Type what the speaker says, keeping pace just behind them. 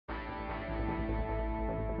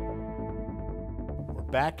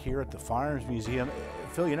back here at the Firearms Museum.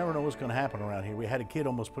 Phil, you never know what's going to happen around here. We had a kid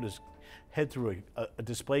almost put his head through a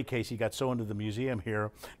display case. He got so into the museum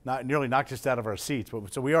here, nearly knocked us out of our seats.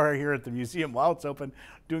 But so we are here at the museum while it's open,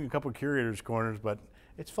 doing a couple of curators corners, but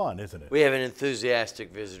it's fun, isn't it? We have an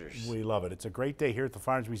enthusiastic visitors. We love it. It's a great day here at the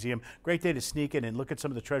Firearms Museum. Great day to sneak in and look at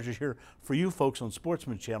some of the treasures here for you folks on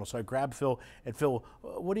Sportsman Channel. So I grabbed Phil, and Phil,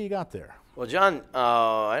 what do you got there? Well, John,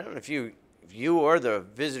 I don't know if you or the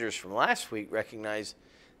visitors from last week recognize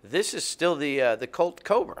this is still the Colt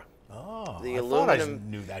Cobra. Oh, the I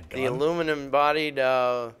knew that gun. The aluminum-bodied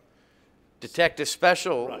Detective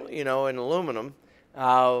Special, right. You know, in aluminum.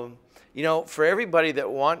 You know, for everybody that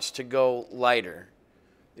wants to go lighter,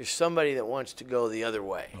 there's somebody that wants to go the other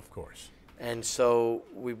way. Of course. And so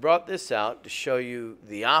we brought this out to show you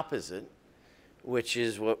the opposite, which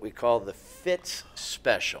is what we call the Fitz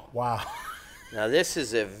Special. Wow. Now, this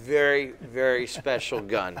is a very, very special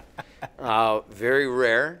gun. Very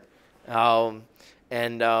rare. And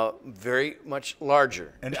very much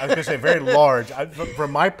larger. And I was going to say very large.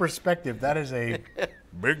 From my perspective, that is a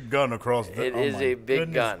big gun across the... It is a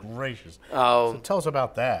big gun. Goodness gracious. So tell us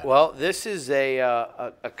about that. Well, this is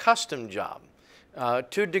a custom job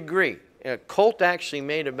to a degree. Colt actually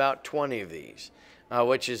made about 20 of these,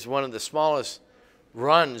 which is one of the smallest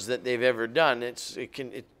runs that they've ever done.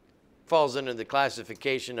 It falls under the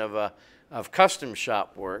classification of custom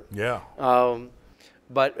shop work. Yeah.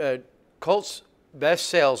 But Colt's best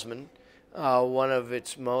salesman, one of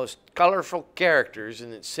its most colorful characters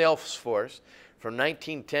in its sales force from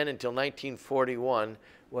 1910 until 1941,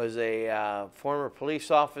 was a former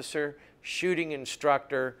police officer, shooting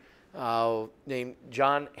instructor named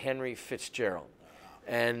John Henry Fitzgerald.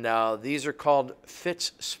 And these are called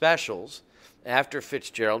Fitz Specials after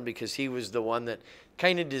Fitzgerald because he was the one that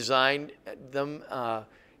kind of designed them.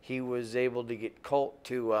 He was able to get Colt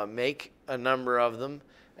to make a number of them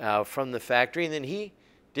from the factory, and then he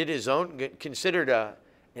did his own, considered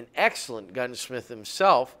an excellent gunsmith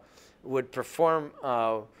himself, would perform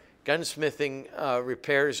gunsmithing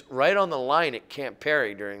repairs right on the line at Camp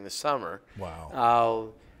Perry during the summer.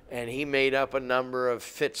 Wow. And he made up a number of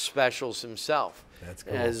Fitz Specials himself. That's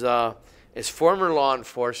cool. As former law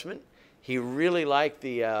enforcement, he really liked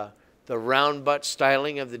the round butt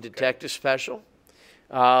styling of the Detective Special,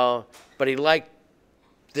 but he liked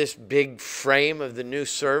this big frame of the new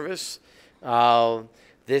service.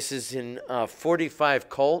 This is in 45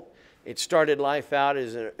 Colt. It started life out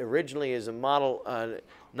originally as a model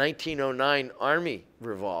 1909 Army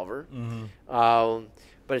revolver,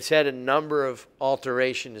 but it's had a number of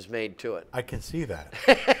alterations made to it. I can see that.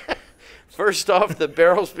 First off, the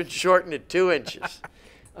barrel's been shortened to 2 inches.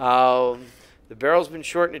 The barrel's been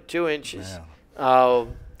shortened to 2 inches.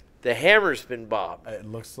 The hammer's been bobbed. It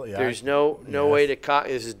looks like, yeah. There's no way to cock.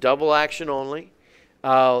 This is double action only.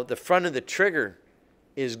 The front of the trigger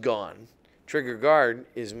is gone. Trigger guard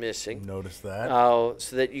is missing. Notice that.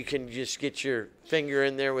 So that you can just get your finger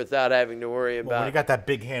in there without having to worry about. Well, when you got that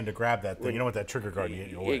big hand to grab that thing, you know what that trigger guard you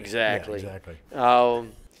get your way. Exactly. Yeah,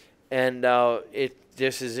 exactly.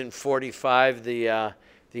 This is in 45. The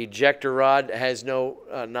ejector rod has no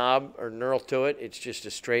knob or knurl to it. It's just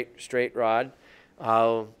a straight rod.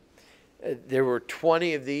 There were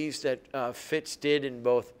 20 of these that Fitz did in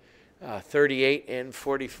both 38 and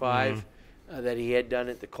 45 that he had done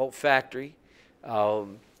at the Colt factory.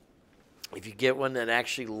 If you get one that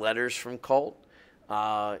actually letters from Colt,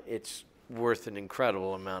 it's worth an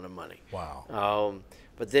incredible amount of money. Wow.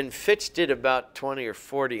 But then Fitz did about 20 or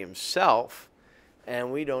 40 himself,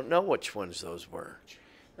 and we don't know which ones those were.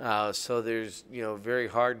 So there's, very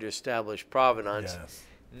hard to establish provenance. Yes.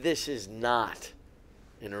 This is not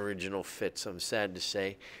an original Fitz, I'm sad to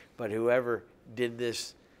say, but whoever did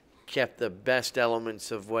this kept the best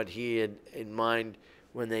elements of what he had in mind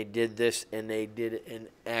when they did this, and they did an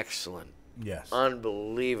excellent,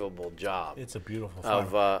 unbelievable job. It's a beautiful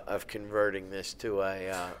of converting this to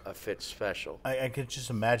a Fitz Special. I could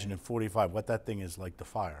just imagine in 45 what that thing is like to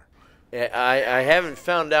fire. I haven't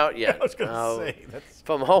found out yet. I was going to say. If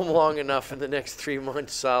I'm home long enough in the next 3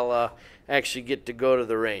 months, I'll actually get to go to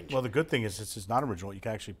the range. Well, the good thing is this is not original. You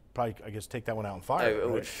can actually probably, I guess, take that one out and fire it. I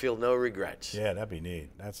would feel no regrets. Yeah, that'd be neat.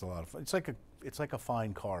 That's a lot of fun. It's like a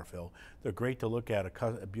fine car, Phil. They're great to look at,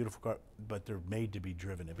 a beautiful car, but they're made to be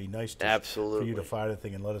driven. It'd be nice for you to fire the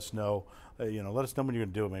thing and let us know. Let us know when you're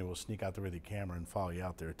going to do it. Maybe we'll sneak out there with the camera and follow you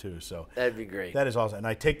out there too. So that'd be great. That is awesome. And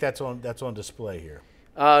I take that's on display here.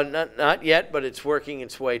 Not yet, but it's working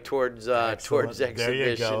its way towards exhibition. There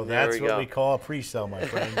you go. That's what we call a pre-sale, my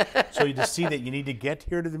friend. So you just see that you need to get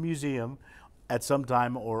here to the museum at some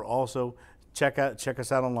time, or also check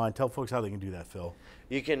us out online. Tell folks how they can do that, Phil.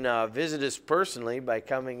 You can visit us personally by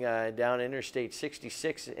coming down Interstate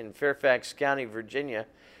 66 in Fairfax County, Virginia,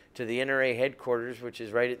 to the NRA headquarters, which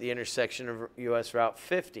is right at the intersection of US Route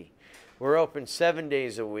 50. We're open 7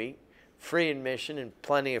 days a week, free admission, and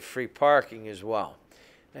plenty of free parking as well.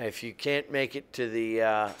 If you can't make it to the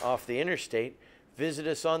off the interstate, visit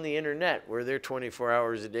us on the internet. We're there 24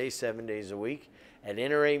 hours a day, 7 days a week at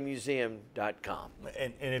nramuseum.com.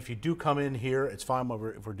 And if you do come in here, it's fine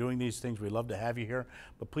if we're doing these things. We'd love to have you here,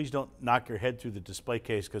 but please don't knock your head through the display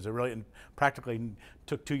case, because it really practically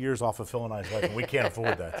took 2 years off of Phil and I's life, and we can't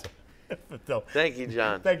afford that. So, thank you,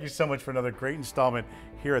 John. Thank you so much for another great installment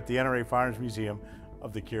here at the NRA Firearms Museum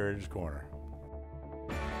of the Curator's Corner.